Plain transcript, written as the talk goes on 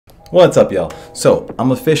What's up, y'all? So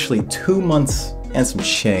I'm officially 2 months and some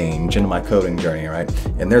change into my coding journey, right?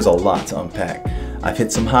 And there's a lot to unpack. I've hit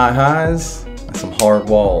some high highs and some hard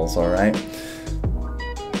walls, all right?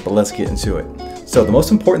 But let's get into it. So the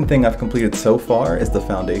most important thing I've completed so far is the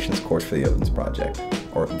foundations course for the Odin's project,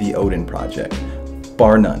 or the Odin project,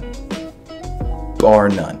 bar none. Bar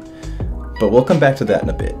none. But we'll come back to that in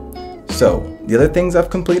a bit. So the other things I've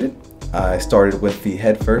completed, I started with the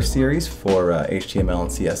Headfirst series for HTML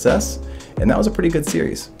and CSS, and that was a pretty good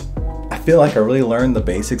series. I feel like I really learned the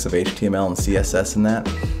basics of HTML and CSS in that.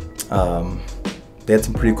 They had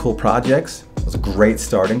some pretty cool projects. It was a great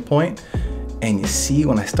starting point. And you see,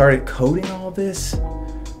 when I started coding all this,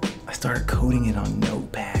 I started coding it on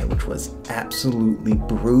Notepad, which was absolutely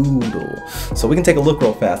brutal. So we can take a look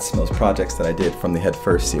real fast at some of those projects that I did from the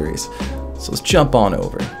Headfirst series. So let's jump on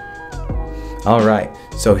over. All right,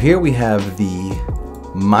 so here we have the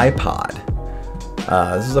MyPod.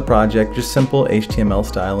 This is a project, just simple HTML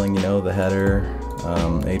styling, you know, the header,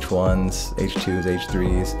 H1s, H2s,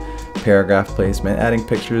 H3s, paragraph placement, adding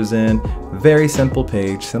pictures in, very simple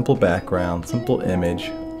page, simple background, simple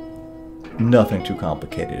image, nothing too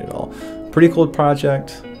complicated at all. Pretty cool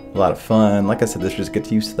project, a lot of fun. Like I said, this just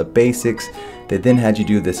gets used to the basics. They then had you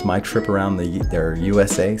do this My Trip Around their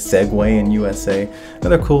USA, Segway in USA.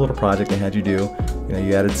 Another cool little project they had you do. You know,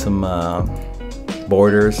 you added some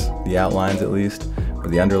borders, the outlines at least, or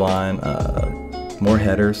the underline, more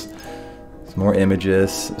headers, some more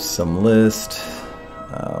images, some list.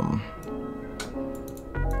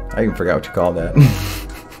 I even forgot what you call that.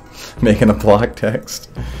 Making a block text.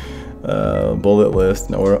 Bullet list,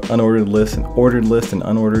 an unordered list, an ordered list, an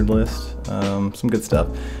unordered list, some good stuff.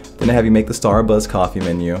 Then I have you make the Starbucks coffee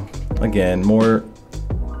menu. Again, more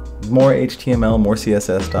HTML, more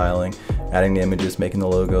CSS styling, adding the images, making the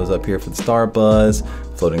logos up here for the Starbuzz,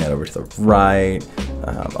 floating that over to the right,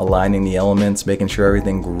 aligning the elements, making sure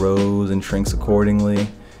everything grows and shrinks accordingly.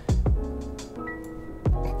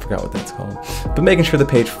 Forgot what that's called. But making sure the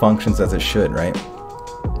page functions as it should, right?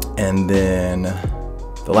 And then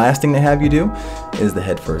the last thing they have you do is the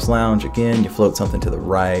Headfirst Lounge. Again, you float something to the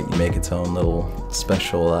right, you make its own little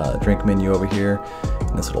special drink menu over here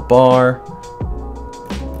in this little bar.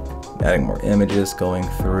 Adding more images, going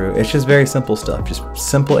through. It's just very simple stuff. Just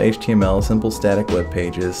simple HTML, simple static web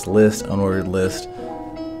pages, list, unordered list.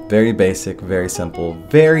 Very basic, very simple,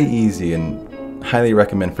 very easy, and highly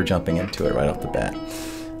recommend for jumping into it right off the bat.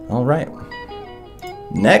 All right.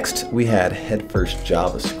 Next, we had Headfirst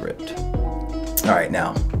Javascript. All right,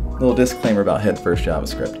 now, a little disclaimer about Headfirst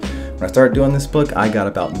JavaScript. When I started doing this book, I got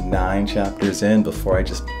about 9 chapters in before I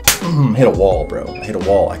just hit a wall, bro. I hit a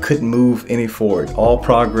wall. I couldn't move any forward. All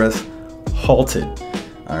progress halted.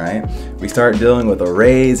 All right. We started dealing with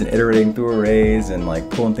arrays and iterating through arrays and like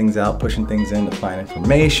pulling things out, pushing things in to find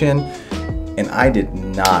information. And I did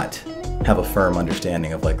not have a firm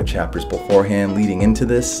understanding of like the chapters beforehand leading into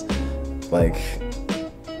this. Like,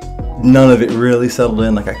 none of it really settled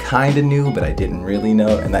in. Like, I kind of knew, but I didn't really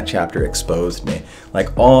know, and that chapter exposed me. Like,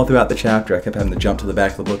 all throughout the chapter, I kept having to jump to the back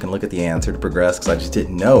of the book and look at the answer to progress because I just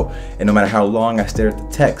didn't know. And no matter how long I stared at the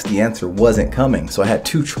text, the answer wasn't coming. So I had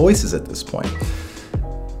 2 choices at this point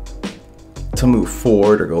to move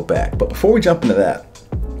forward or go back. But before we jump into that,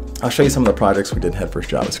 I'll show you some of the projects we did in Headfirst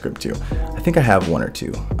JavaScript too. I think I have 1 or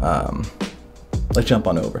 2. Let's jump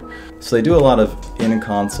on over. So they do a lot of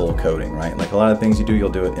in-console coding, right? Like a lot of things you do, you'll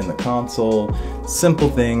do it in the console. Simple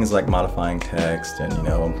things like modifying text and, you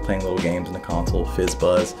know, playing little games in the console,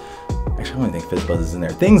 FizzBuzz. Actually, I don't even think FizzBuzz is in there.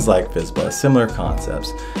 Things like FizzBuzz, similar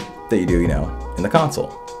concepts that you do, you know, in the console.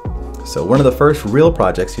 So one of the first real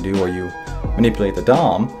projects you do where you manipulate the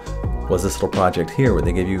DOM was this little project here where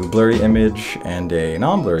they give you a blurry image and a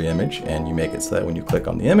non-blurry image, and you make it so that when you click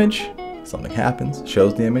on the image, something happens,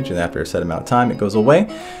 shows the image, and after a set amount of time it goes away.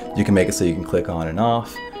 You can make it so you can click on and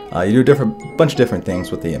off. You do a bunch of different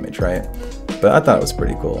things with the image, right? But I thought it was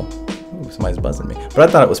pretty cool. Ooh, somebody's buzzing me. But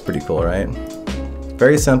I thought it was pretty cool, right?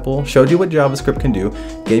 Very simple, showed you what JavaScript can do,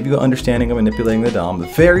 gave you an understanding of manipulating the DOM.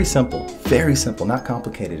 Very simple, not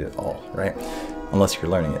complicated at all, right? Unless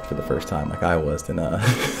you're learning it for the first time like I was, then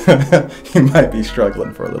you might be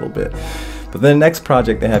struggling for a little bit. But then the next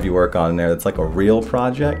project they have you work on in there that's like a real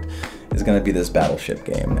project is going to be this Battleship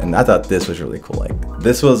Game. And I thought this was really cool. Like,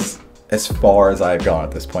 this was as far as I've gone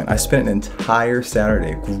at this point. I spent an entire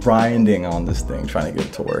Saturday grinding on this thing, trying to get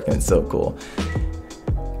it to work, and it's so cool.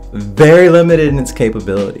 Very limited in its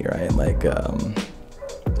capability, right? Like,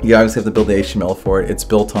 you obviously have to build the HTML for it. It's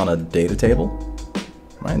built on a data table,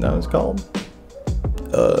 right? That was called.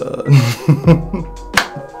 A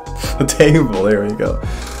table, there we go.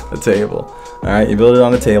 A table. All right, you build it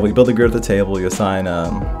on the table, you build the grid of the table, you assign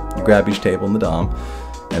You grab each table in the DOM,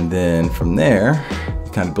 and then from there,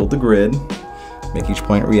 you kind of build the grid, make each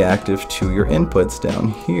point reactive to your inputs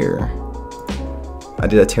down here. I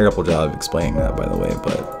did a terrible job of explaining that, by the way,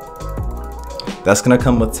 but that's gonna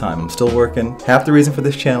come with time. I'm still working. Half the reason for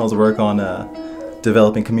this channel is to work on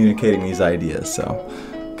developing, communicating these ideas, so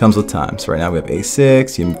it comes with time. So right now we have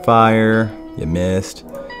A6, you fire, you missed,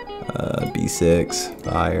 B6,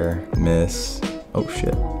 fire, miss, oh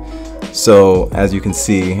shit. So as you can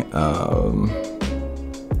see, I don't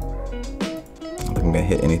think I'm gonna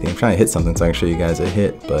hit anything. I'm trying to hit something so I can show you guys a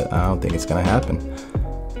hit, but I don't think it's gonna happen.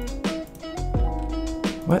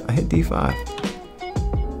 What? I hit D5.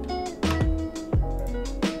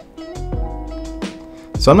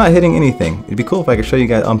 So I'm not hitting anything. It'd be cool if I could show you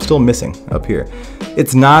guys. I'm still missing up here.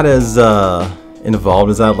 It's not as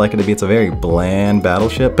involved as I'd like it to be. It's a very bland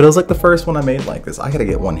Battleship, but it was like the first one I made like this. I gotta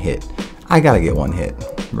get one hit. I gotta get one hit.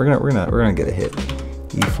 We're gonna get a hit.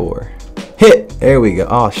 E4. Hit! There we go.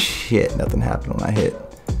 Oh shit, nothing happened when I hit.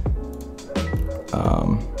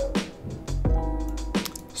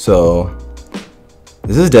 So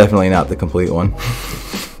this is definitely not the complete one.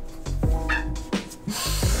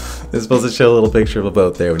 It's supposed to show a little picture of a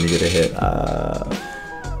boat there when you get a hit.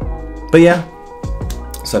 But yeah,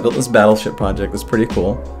 so I built this Battleship project. It's pretty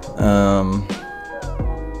cool.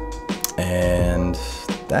 And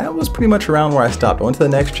that was pretty much around where I stopped. I went to the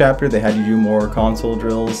next chapter. They had you do more console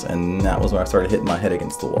drills, and that was when I started hitting my head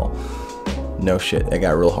against the wall. No shit, it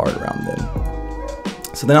got real hard around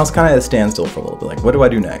then. So then I was kind of at a standstill for a little bit. Like, what do I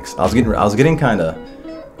do next? I was getting kind of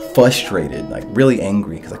frustrated, like really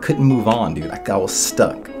angry, because I couldn't move on, dude. I was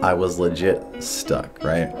stuck. I was legit stuck,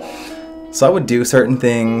 right? So I would do certain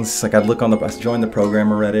things, like I'd join the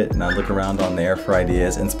programmer Reddit, and I'd look around on there for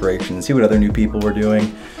ideas, inspiration, see what other new people were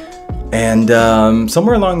doing. And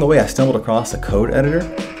somewhere along the way, I stumbled across a code editor.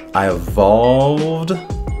 I evolved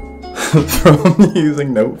from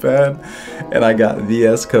using Notepad, and I got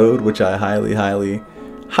VS Code, which I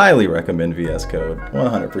highly recommend VS Code,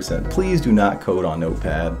 100%. Please do not code on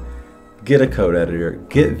Notepad. Get a code editor,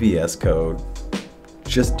 get VS Code.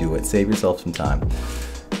 Just do it, save yourself some time.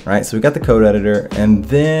 All right, so we got the code editor, and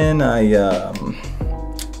then I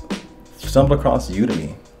stumbled across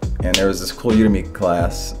Udemy, and there was this cool Udemy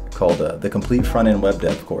class called the Complete Front-End Web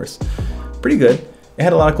Dev course. Pretty good. It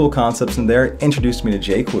had a lot of cool concepts in there. It introduced me to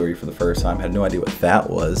jQuery for the first time. I had no idea what that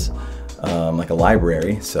was, like a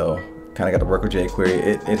library, so kind of got to work with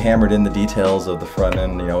jQuery. It hammered in the details of the front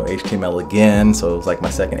end, you know, HTML again, so it was like my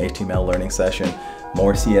second HTML learning session,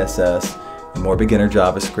 more CSS, and more beginner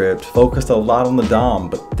JavaScript, focused a lot on the DOM,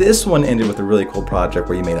 but this one ended with a really cool project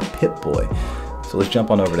where you made a Pip-Boy. So let's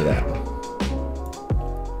jump on over to that.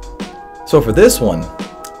 So for this one,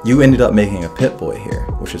 you ended up making a Pip-Boy here,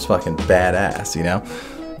 which is fucking badass, you know?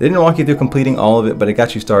 They didn't walk you through completing all of it, but it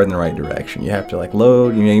got you started in the right direction. You have to like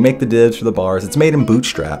load, you know, you make the divs for the bars. It's made in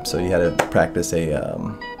Bootstrap, so you had to practice a,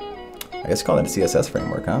 I guess you call that a CSS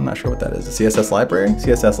framework, huh? I'm not sure what that is. A CSS library?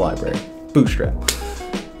 CSS library. Bootstrap.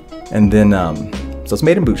 And then, so it's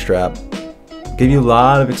made in Bootstrap. Give you a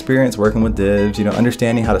lot of experience working with divs, you know,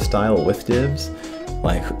 understanding how to style with divs.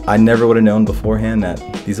 Like, I never would have known beforehand that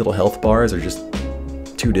these little health bars are just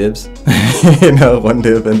two divs, you know, one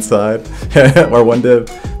div inside, or one div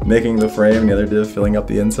making the frame, and the other div filling up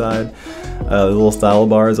the inside. The little style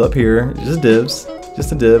bars up here, just divs,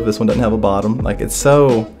 just a div. This one doesn't have a bottom. Like, it's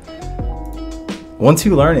so, once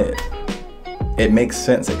you learn it, it makes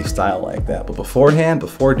sense that you style like that. But beforehand,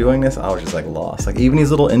 before doing this, I was just like lost. Like even these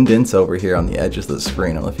little indents over here on the edges of the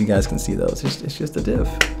screen, I don't know if you guys can see those. It's just a div.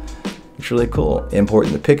 It's really cool.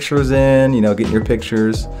 Importing the pictures in, you know, getting your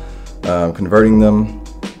pictures, converting them,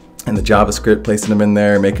 and the JavaScript, placing them in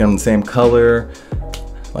there, making them the same color,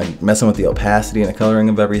 like messing with the opacity and the coloring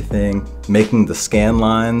of everything, making the scan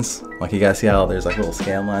lines. Like you guys see how there's like little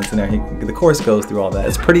scan lines in there. The course goes through all that.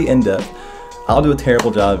 It's pretty in-depth. I'll do a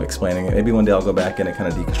terrible job of explaining it. Maybe one day I'll go back in and kind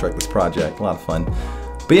of deconstruct this project. A lot of fun.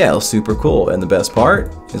 But yeah, it was super cool. And the best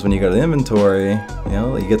part is when you go to the inventory, you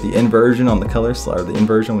know, you get the inversion on the color slide, or the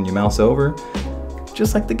inversion when you mouse over,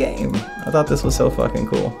 just like the game. I thought this was so fucking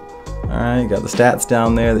cool. All right, you got the stats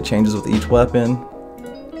down there that changes with each weapon.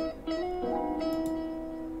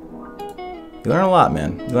 You learn a lot,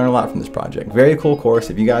 man. You learn a lot from this project. Very cool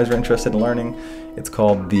course. If you guys are interested in learning, it's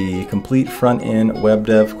called the Complete Front-End Web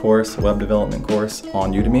Dev course, Web Development course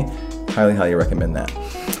on Udemy. Highly, highly recommend that.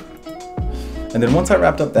 And then once I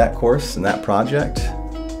wrapped up that course and that project,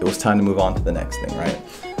 it was time to move on to the next thing, right?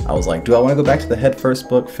 I was like, do I want to go back to the Headfirst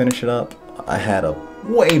book, finish it up? I had a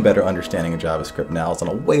way better understanding of JavaScript now. It's on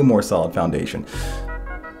a way more solid foundation.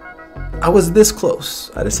 I was this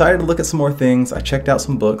close. I decided to look at some more things. I checked out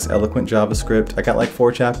some books, Eloquent JavaScript. I got like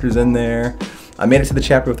 4 chapters in there. I made it to the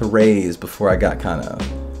chapter with arrays before I got kind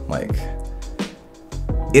of like,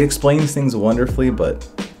 it explains things wonderfully, but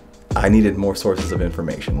I needed more sources of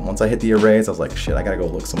information. Once I hit the arrays, I was like, shit, I gotta go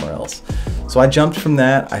look somewhere else. So I jumped from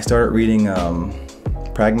that. I started reading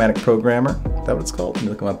Pragmatic Programmer. Is that what it's called? Let me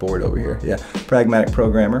look at my board over here. Yeah, Pragmatic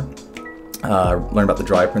Programmer. Learn about the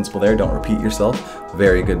drive principle there. Don't repeat yourself.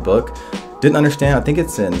 Very good book. Didn't understand. I think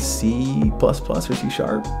it's in C++ or C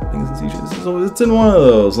Sharp. I think it's in C. So it's in one of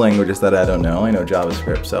those languages that I don't know. I know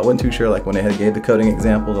JavaScript, so I wasn't too sure. Like when they gave the coding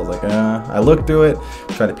examples, I was like, I looked through it,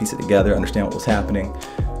 tried to piece it together, understand what was happening.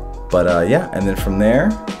 But yeah, and then from there,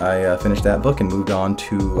 I finished that book and moved on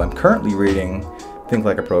to. I'm currently reading Think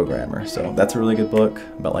Like a Programmer. So that's a really good book,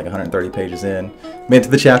 about like 130 pages in. Made it to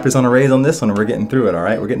the chapters on arrays on this one, and we're getting through it, all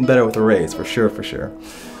right? We're getting better with arrays, for sure, for sure.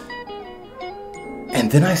 And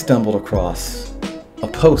then I stumbled across a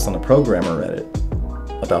post on the Programmer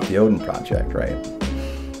Reddit about the Odin project, right?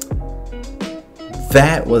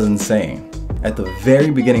 That was insane. At the very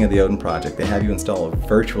beginning of the Odin project, they have you install a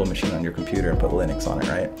virtual machine on your computer and put Linux on it,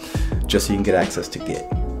 right? Just so you can get access to Git.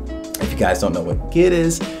 If you guys don't know what Git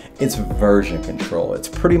is, it's version control. It's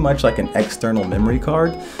pretty much like an external memory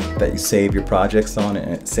card that you save your projects on,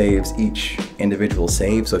 and it saves each individual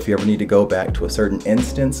save. So if you ever need to go back to a certain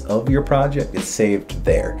instance of your project, it's saved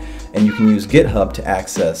there. And you can use GitHub to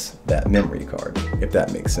access that memory card, if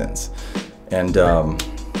that makes sense. And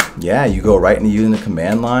yeah, you go right into using the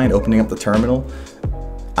command line, opening up the terminal.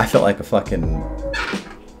 I felt like a fucking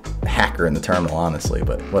hacker in the terminal, honestly,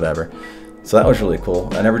 but whatever. So that was really cool.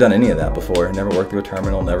 I never done any of that before. Never worked through a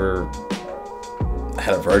terminal, never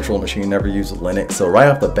had a virtual machine, never used Linux. So right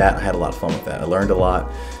off the bat, I had a lot of fun with that. I learned a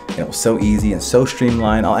lot, and it was so easy and so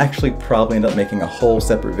streamlined. I'll actually probably end up making a whole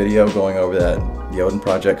separate video going over that the Odin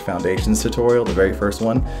Project Foundations tutorial, the very first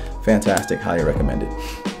one. Fantastic, highly recommend it.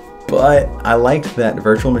 But I liked that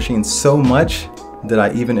virtual machine so much that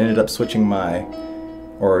I even ended up switching my,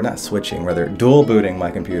 or not switching, rather dual booting my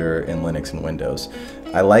computer in Linux and Windows.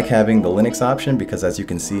 I like having the Linux option because, as you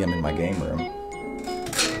can see, I'm in my game room,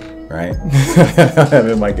 right? I'm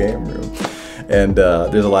in my game room. And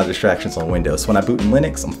there's a lot of distractions on Windows. So when I boot in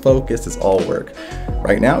Linux, I'm focused, it's all work.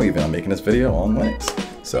 Right now, even, I'm making this video on Linux.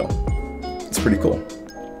 So it's pretty cool.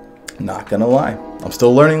 Not gonna lie. I'm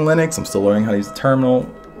still learning Linux, I'm still learning how to use the terminal.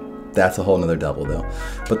 That's a whole nother double though.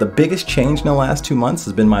 But the biggest change in the last 2 months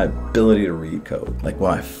has been my ability to read code. Like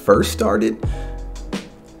when I first started,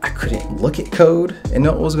 I couldn't look at code and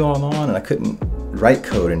know what was going on, and I couldn't write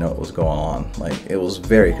code and know what was going on. Like it was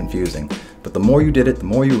very confusing. But the more you did it, the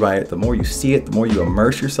more you write it, the more you see it, the more you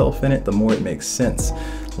immerse yourself in it, the more it makes sense.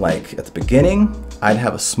 Like at the beginning, I'd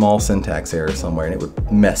have a small syntax error somewhere and it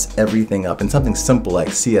would mess everything up. And something simple like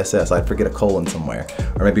CSS, I'd forget a colon somewhere,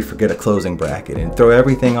 or maybe forget a closing bracket and throw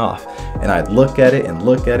everything off. And I'd look at it and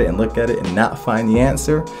look at it and look at it and not find the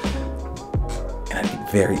answer. And I'd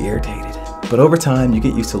be very irritated. But over time, you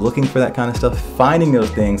get used to looking for that kind of stuff, finding those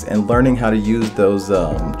things, and learning how to use those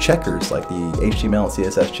checkers, like the HTML and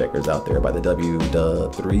CSS checkers out there by the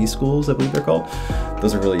W3 schools, I believe they're called.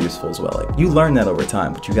 Those are really useful as well. Like you learn that over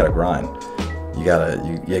time, but you gotta grind. You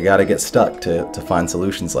gotta get stuck to find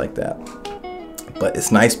solutions like that. But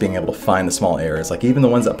it's nice being able to find the small errors, like even the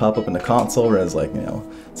ones that pop up in the console where it's like, you know,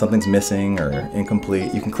 something's missing or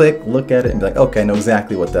incomplete. You can click, look at it, and be like, okay, I know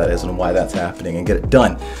exactly what that is and why that's happening, and get it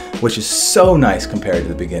done, which is so nice compared to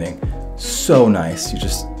the beginning. So nice. You're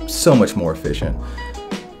just so much more efficient.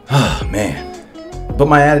 Oh, man. But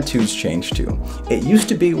my attitude's changed too. It used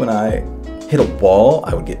to be when I hit a wall,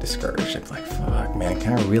 I would get discouraged. I'd be like, fuck, man,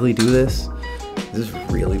 can I really do this? Is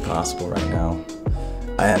this really possible right now?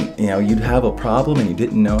 And you know, you'd have a problem and you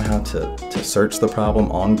didn't know how to search the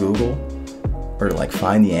problem on Google or to like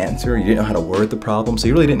find the answer. You didn't know how to word the problem, so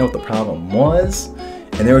you really didn't know what the problem was,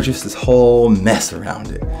 and there was just this whole mess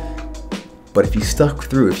around it. But if you stuck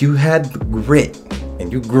through, if you had grit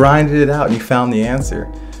and you grinded it out and you found the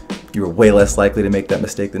answer, you were way less likely to make that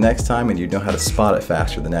mistake the next time, and you'd know how to spot it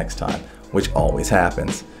faster the next time, which always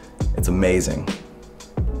happens. It's amazing.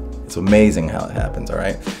 It's amazing how it happens, all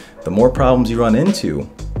right? The more problems you run into,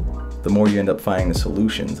 the more you end up finding the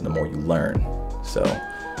solutions and the more you learn. So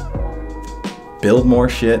build more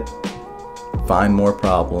shit, find more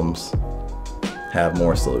problems, have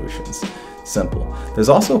more solutions. Simple. There's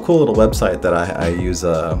also a cool little website that I use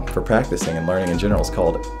for practicing and learning in general. It's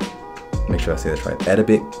called, make sure I say this right,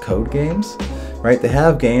 Edibit Code Games, right? They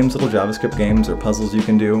have games, little JavaScript games or puzzles you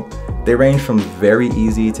can do. They range from very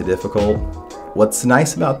easy to difficult. What's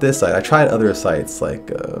nice about this site, I tried other sites, like,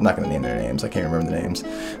 I'm not going to name their names, I can't remember the names,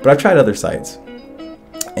 but I've tried other sites.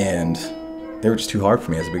 And and they were just too hard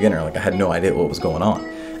for me as a beginner. Like I had no idea what was going on.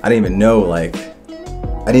 I didn't even know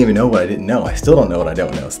what I didn't know. I still don't know what I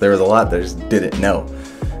don't know. So there was a lot that I just didn't know.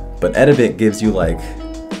 But Edit gives you like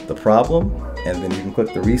the problem, and then you can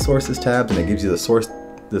click the resources tab, and it gives you the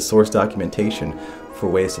source documentation for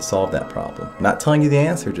ways to solve that problem. Not telling you the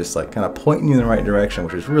answer, just like kind of pointing you in the right direction,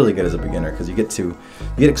 which is really good as a beginner because you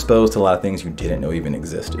get exposed to a lot of things you didn't know even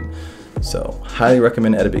existed. So highly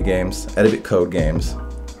recommend Edit Code Games.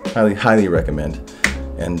 Highly recommend.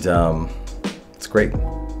 And it's great.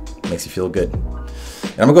 Makes you feel good.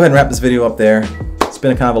 And I'm gonna go ahead and wrap this video up there. It's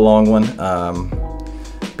been a kind of a long one.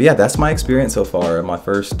 But yeah, that's my experience so far in my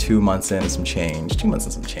first 2 months and some change. 2 months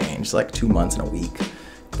and some change, like 2 months and a week.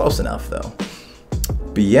 Close enough though.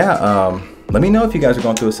 But yeah, let me know if you guys are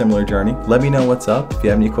going through a similar journey. Let me know what's up. If you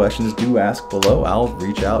have any questions, do ask below. I'll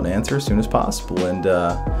reach out and answer as soon as possible. And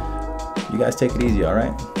you guys take it easy, all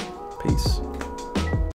right? Peace.